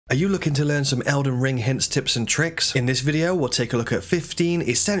Are you looking to learn some Elden Ring hints, tips and tricks? In this video, we'll take a look at 15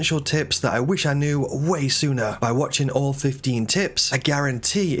 essential tips that I wish I knew way sooner. By watching all 15 tips, I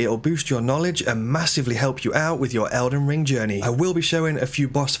guarantee it'll boost your knowledge and massively help you out with your Elden Ring journey. I will be showing a few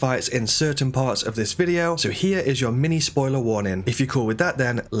boss fights in certain parts of this video, so here is your mini spoiler warning. If you're cool with that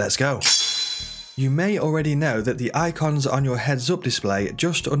then, let's go. You may already know that the icons on your heads up display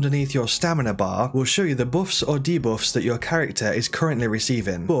just underneath your stamina bar will show you the buffs or debuffs that your character is currently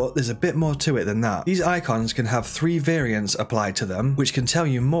receiving, but there's a bit more to it than that. These icons can have 3 variants applied to them, which can tell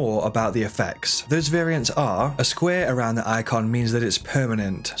you more about the effects. Those variants are: a square around the icon means that it's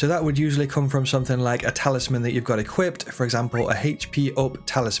permanent, so that would usually come from something like a talisman that you've got equipped, for example a HP up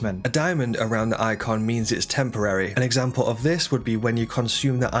talisman. A diamond around the icon means it's temporary. An example of this would be when you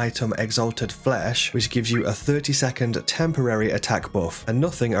consume the item Exalted Flesh, which gives you a 30-second temporary attack buff, and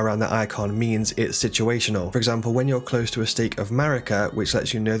nothing around the icon means it's situational. For example, when you're close to a stake of Marika, which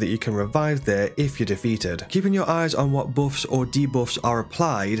lets you know that you can revive there if you're defeated. Keeping your eyes on what buffs or debuffs are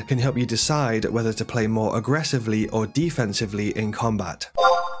applied can help you decide whether to play more aggressively or defensively in combat.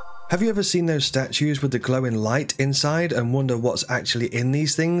 Have you ever seen those statues with the glowing light inside and wonder what's actually in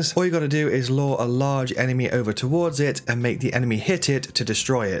these things? All you gotta do is lure a large enemy over towards it and make the enemy hit it to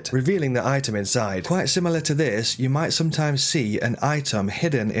destroy it, revealing the item inside. Quite similar to this, you might sometimes see an item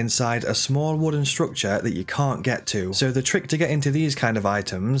hidden inside a small wooden structure that you can't get to. So the trick to get into these kind of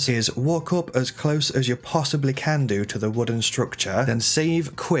items is walk up as close as you possibly can do to the wooden structure, then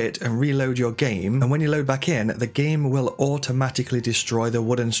save, quit and reload your game, and when you load back in, the game will automatically destroy the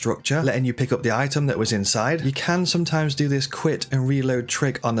wooden structure, letting you pick up the item that was inside. You can sometimes do this quit and reload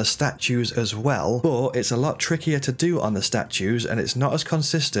trick on the statues as well, but it's a lot trickier to do on the statues and it's not as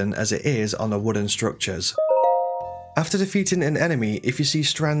consistent as it is on the wooden structures. After defeating an enemy, if you see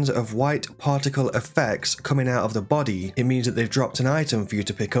strands of white particle effects coming out of the body, it means that they've dropped an item for you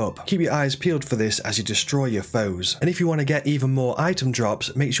to pick up. Keep your eyes peeled for this as you destroy your foes. And if you want to get even more item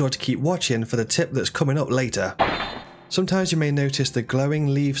drops, make sure to keep watching for the tip that's coming up later. Sometimes you may notice the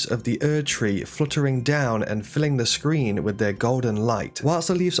glowing leaves of the Erd tree fluttering down and filling the screen with their golden light. Whilst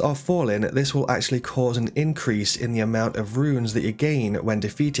the leaves are falling, this will actually cause an increase in the amount of runes that you gain when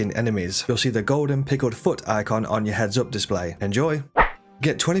defeating enemies. You'll see the golden pickled foot icon on your heads up display. Enjoy!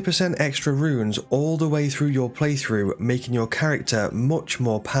 Get 20% extra runes all the way through your playthrough, making your character much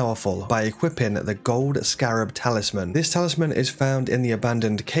more powerful by equipping the Gold Scarab Talisman. This talisman is found in the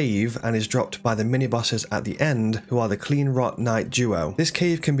abandoned cave and is dropped by the mini-bosses at the end, who are the Clean Rot Knight duo. This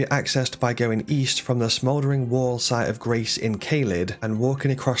cave can be accessed by going east from the Smouldering Wall site of Grace in Caelid and walking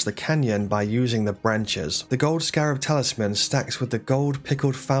across the canyon by using the branches. The Gold Scarab Talisman stacks with the Gold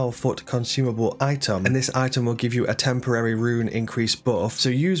Pickled Fowl-foot consumable item, and this item will give you a temporary rune increase buff. So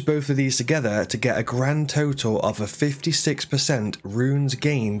use both of these together to get a grand total of a 56% runes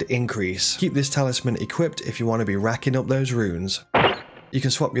gained increase. Keep this talisman equipped if you want to be racking up those runes. You can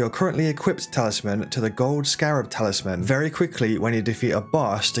swap your currently equipped talisman to the Gold Scarab Talisman very quickly when you defeat a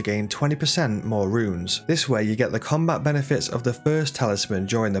boss to gain 20% more runes. This way you get the combat benefits of the first talisman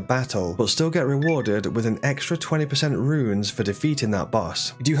during the battle, but still get rewarded with an extra 20% runes for defeating that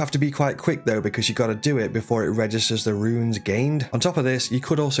boss. You do have to be quite quick though, because you gotta do it before it registers the runes gained. On top of this, you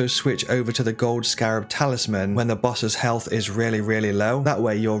could also switch over to the Gold Scarab Talisman when the boss's health is really low. That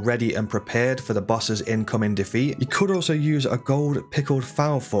way you're ready and prepared for the boss's incoming defeat. You could also use a Gold Pickled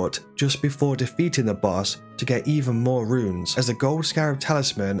Fowl-foot just before defeating the boss to get even more runes, as the Gold Scarab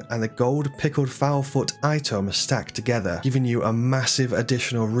Talisman and the Gold Pickled Fowl-foot item stack together, giving you a massive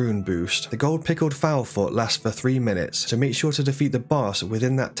additional rune boost. The Gold Pickled Fowl-foot lasts for 3 minutes, so make sure to defeat the boss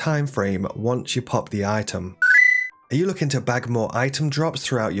within that time frame once you pop the item. Are you looking to bag more item drops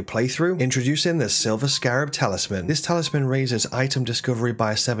throughout your playthrough? Introducing the Silver Scarab Talisman. This talisman raises item discovery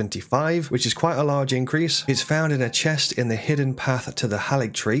by 75, which is quite a large increase. It's found in a chest in the hidden path to the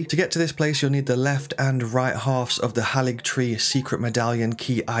Halig tree. To get to this place, you'll need the left and right halves of the Halig tree secret medallion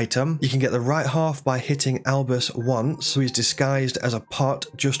key item. You can get the right half by hitting Albus once, who is disguised as a pot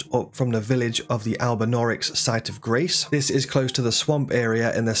just up from the village of the Albanorix site of Grace. This is close to the swamp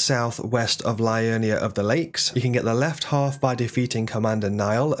area in the southwest of Liurnia of the Lakes. You can get the left half by defeating Commander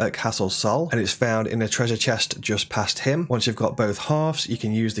Niall at Castle Sol, and it's found in a treasure chest just past him. Once you've got both halves, you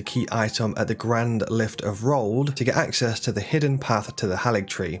can use the key item at the Grand Lift of Rold to get access to the hidden path to the Halig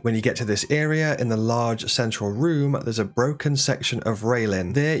tree. When you get to this area in the large central room, there's a broken section of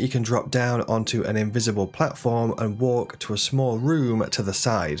railing. There you can drop down onto an invisible platform and walk to a small room to the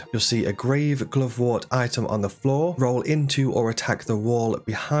side. You'll see a grave glovewort item on the floor. Roll into or attack the wall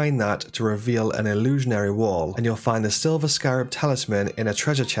behind that to reveal an illusionary wall, and you'll find find the silver scarab talisman in a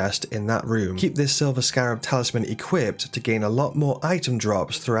treasure chest in that room. Keep this silver scarab talisman equipped to gain a lot more item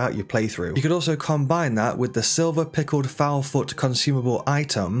drops throughout your playthrough. You could also combine that with the silver pickled fowlfoot consumable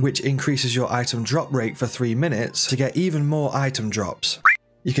item, which increases your item drop rate for 3 minutes to get even more item drops.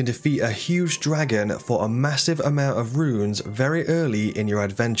 You can defeat a huge dragon for a massive amount of runes very early in your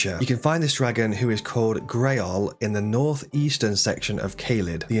adventure. You can find this dragon, who is called Graal, in the northeastern section of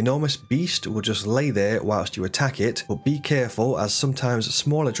Caelid. The enormous beast will just lay there whilst you attack it, but be careful as sometimes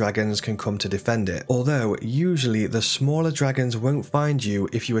smaller dragons can come to defend it. Although usually the smaller dragons won't find you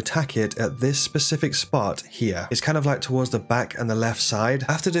if you attack it at this specific spot here. It's kind of like towards the back and the left side.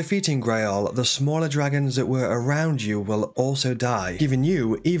 After defeating Graal, the smaller dragons that were around you will also die, giving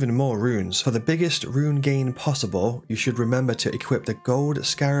you even more runes. For the biggest rune gain possible, you should remember to equip the gold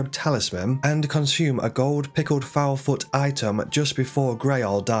scarab talisman and consume a gold pickled fowlfoot item just before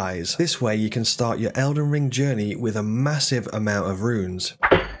Graal dies. This way you can start your Elden Ring journey with a massive amount of runes.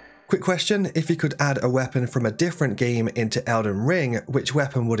 Quick question, if you could add a weapon from a different game into Elden Ring, which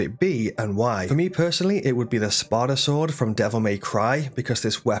weapon would it be and why? For me personally, it would be the Spada sword from Devil May Cry, because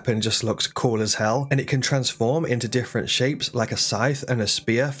this weapon just looks cool as hell, and it can transform into different shapes like a scythe and a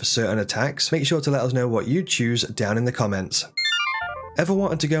spear for certain attacks. Make sure to let us know what you'd choose down in the comments. Ever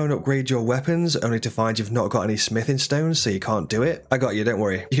wanted to go and upgrade your weapons only to find you've not got any smithing stones so you can't do it? I got you, don't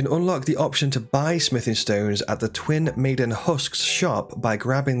worry. You can unlock the option to buy smithing stones at the Twin Maiden Husks shop by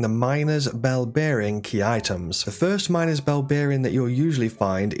grabbing the Miner's Bell Bearing key items. The first Miner's Bell Bearing that you'll usually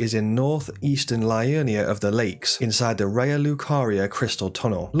find is in northeastern Liurnia of the Lakes, inside the Raya Lucaria Crystal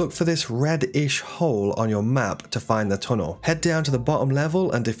Tunnel. Look for this red-ish hole on your map to find the tunnel. Head down to the bottom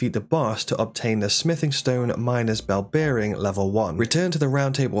level and defeat the boss to obtain the smithing stone Miner's Bell Bearing level 1. Return to the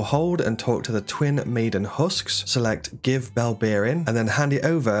round table hold and talk to the Twin Maiden Husks, select Give Bell Bearing, and then hand it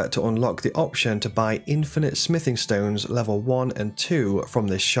over to unlock the option to buy infinite smithing stones level 1 and 2 from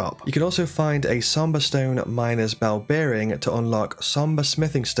this shop. You can also find a Somber Stone Miner's Bell Bearing to unlock Somber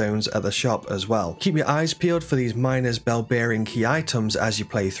Smithing Stones at the shop as well. Keep your eyes peeled for these Miner's Bell Bearing key items as you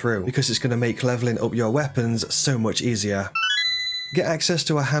play through, because it's going to make leveling up your weapons so much easier. Get access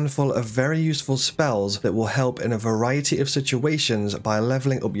to a handful of very useful spells that will help in a variety of situations by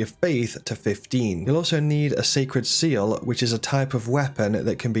leveling up your faith to 15. You'll also need a sacred seal, which is a type of weapon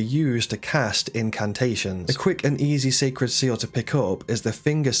that can be used to cast incantations. A quick and easy sacred seal to pick up is the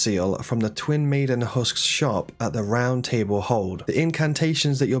finger seal from the Twin Maiden Husks shop at the round table hold. The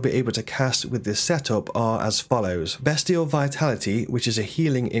incantations that you'll be able to cast with this setup are as follows. Bestial Vitality, which is a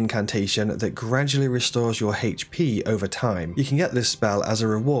healing incantation that gradually restores your HP over time. You can get this spell as a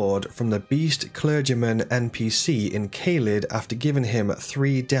reward from the Beast Clergyman NPC in Caelid after giving him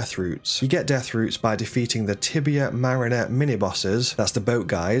 3 death roots. You get death roots by defeating the Tibia Mariner mini-bosses, that's the boat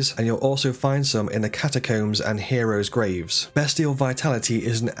guys, and you'll also find some in the catacombs and heroes' graves. Bestial Vitality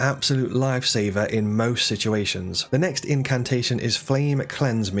is an absolute lifesaver in most situations. The next incantation is Flame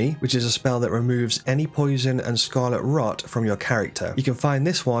Cleanse Me, which is a spell that removes any poison and scarlet rot from your character. You can find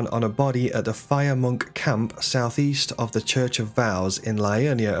this one on a body at the Fire Monk camp southeast of the Church of Vows in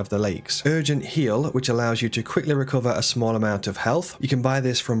Liurnia of the Lakes. Urgent Heal, which allows you to quickly recover a small amount of health. You can buy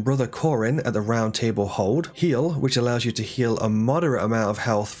this from Brother Corin at the round table hold. Heal, which allows you to heal a moderate amount of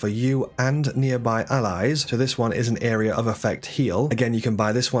health for you and nearby allies. So this one is an area of effect heal. Again, you can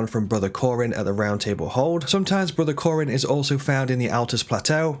buy this one from Brother Corin at the round table hold. Sometimes Brother Corin is also found in the Altus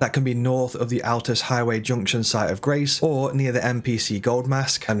Plateau. That can be north of the Altus Highway Junction site of Grace or near the NPC Gold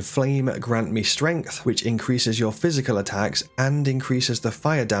Mask. And Flame Grant Me Strength, which increases your physical attacks and increases the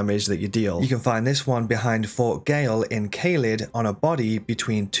fire damage that you deal. You can find this one behind Fort Gale in Caelid on a body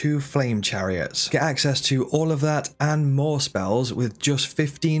between 2 flame chariots. Get access to all of that and more spells with just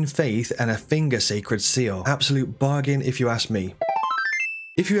 15 faith and a finger sacred seal. Absolute bargain if you ask me.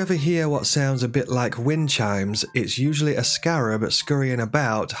 If you ever hear what sounds a bit like wind chimes, it's usually a scarab scurrying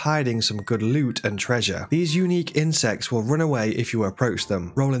about hiding some good loot and treasure. These unique insects will run away if you approach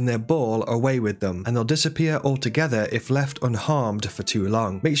them, rolling their ball away with them, and they'll disappear altogether if left unharmed for too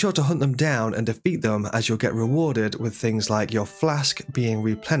long. Make sure to hunt them down and defeat them, as you'll get rewarded with things like your flask being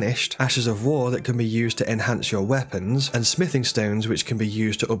replenished, ashes of war that can be used to enhance your weapons, and smithing stones which can be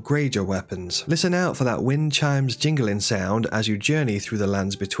used to upgrade your weapons. Listen out for that wind chimes jingling sound as you journey through the lands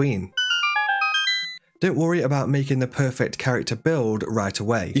between. Don't worry about making the perfect character build right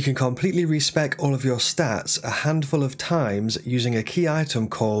away. You can completely respec all of your stats a handful of times using a key item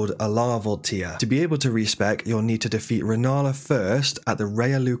called a larval tier. To be able to respec, you'll need to defeat Renala first at the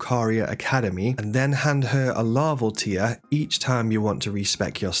Rhea Lucaria Academy and then hand her a larval tier each time you want to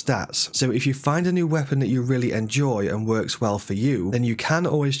respec your stats. So if you find a new weapon that you really enjoy and works well for you, then you can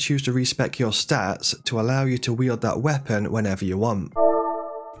always choose to respec your stats to allow you to wield that weapon whenever you want.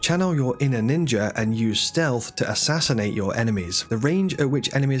 Channel your inner ninja and use stealth to assassinate your enemies. The range at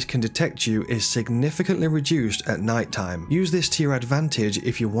which enemies can detect you is significantly reduced at nighttime. Use this to your advantage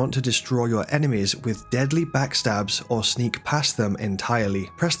if you want to destroy your enemies with deadly backstabs or sneak past them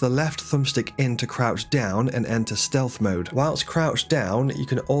entirely. Press the left thumbstick in to crouch down and enter stealth mode. Whilst crouched down, you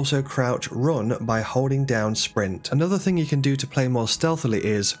can also crouch run by holding down sprint. Another thing you can do to play more stealthily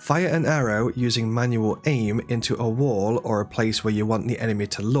is fire an arrow using manual aim into a wall or a place where you want the enemy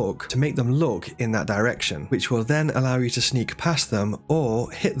to look to make them look in that direction, which will then allow you to sneak past them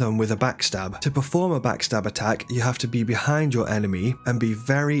or hit them with a backstab. To perform a backstab attack, you have to be behind your enemy and be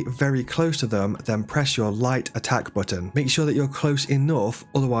very, very close to them, then press your light attack button. Make sure that you're close enough,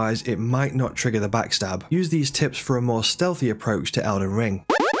 otherwise it might not trigger the backstab. Use these tips for a more stealthy approach to Elden Ring.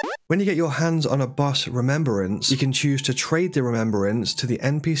 When you get your hands on a boss remembrance, you can choose to trade the remembrance to the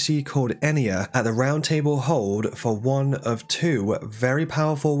NPC called Enya at the round table hold for one of two very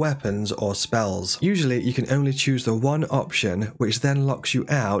powerful weapons or spells. Usually you can only choose the one option, which then locks you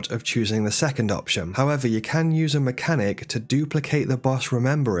out of choosing the second option. However, you can use a mechanic to duplicate the boss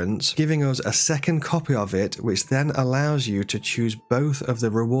remembrance, giving us a second copy of it, which then allows you to choose both of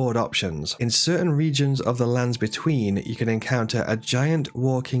the reward options. In certain regions of the lands between, you can encounter a giant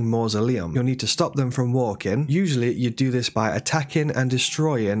walking mausoleum. You'll need to stop them from walking. Usually you do this by attacking and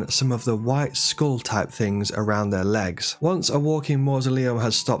destroying some of the white skull type things around their legs. Once a walking mausoleum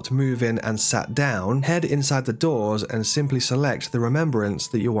has stopped moving and sat down, head inside the doors and simply select the remembrance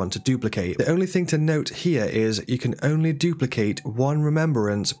that you want to duplicate. The only thing to note here is you can only duplicate one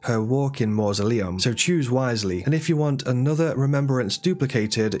remembrance per walking mausoleum, so choose wisely. And if you want another remembrance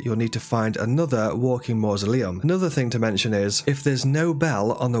duplicated, you'll need to find another walking mausoleum. Another thing to mention is if there's no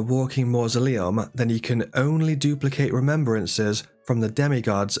bell on the walking mausoleum, then you can only duplicate remembrances from the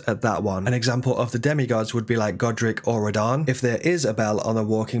demigods at that one. An example of the demigods would be like Godric or Radahn. If there is a bell on a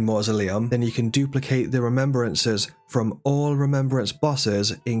walking mausoleum, then you can duplicate the remembrances from all remembrance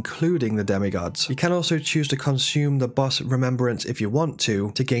bosses, including the demigods. You can also choose to consume the boss remembrance if you want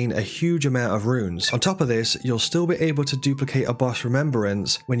to gain a huge amount of runes. On top of this, you'll still be able to duplicate a boss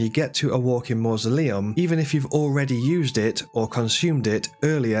remembrance when you get to a walking mausoleum, even if you've already used it or consumed it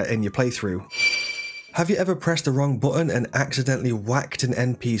earlier in your playthrough. Have you ever pressed the wrong button and accidentally whacked an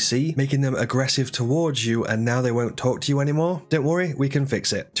NPC, making them aggressive towards you and now they won't talk to you anymore? Don't worry, we can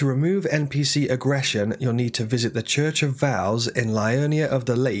fix it. To remove NPC aggression, you'll need to visit the Church of Vows in Liurnia of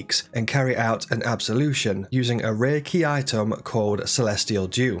the Lakes and carry out an absolution using a rare key item called Celestial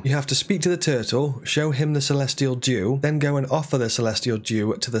Dew. You have to speak to the turtle, show him the Celestial Dew, then go and offer the Celestial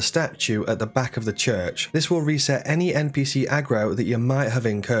Dew to the statue at the back of the church. This will reset any NPC aggro that you might have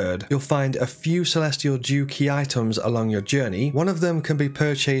incurred. You'll find a few Celestial Dew key items along your journey. One of them can be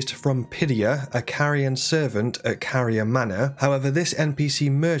purchased from Pidia, a carrion servant at Carrier Manor. However, this NPC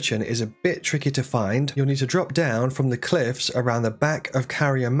merchant is a bit tricky to find. You'll need to drop down from the cliffs around the back of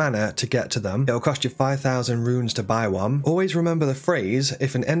Carrier Manor to get to them. It'll cost you 5,000 runes to buy one. Always remember the phrase,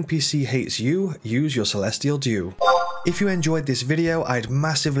 if an NPC hates you, use your Celestial Dew. If you enjoyed this video, I'd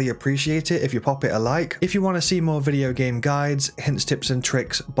massively appreciate it if you pop it a like. If you want to see more video game guides, hints, tips and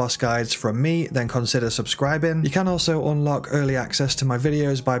tricks, boss guides from me, then consider subscribing. You can also unlock early access to my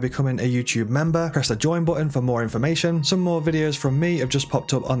videos by becoming a YouTube member. Press the join button for more information. Some more videos from me have just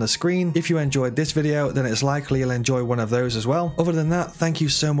popped up on the screen. If you enjoyed this video, then it's likely you'll enjoy one of those as well. Other than that, thank you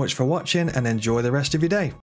so much for watching and enjoy the rest of your day.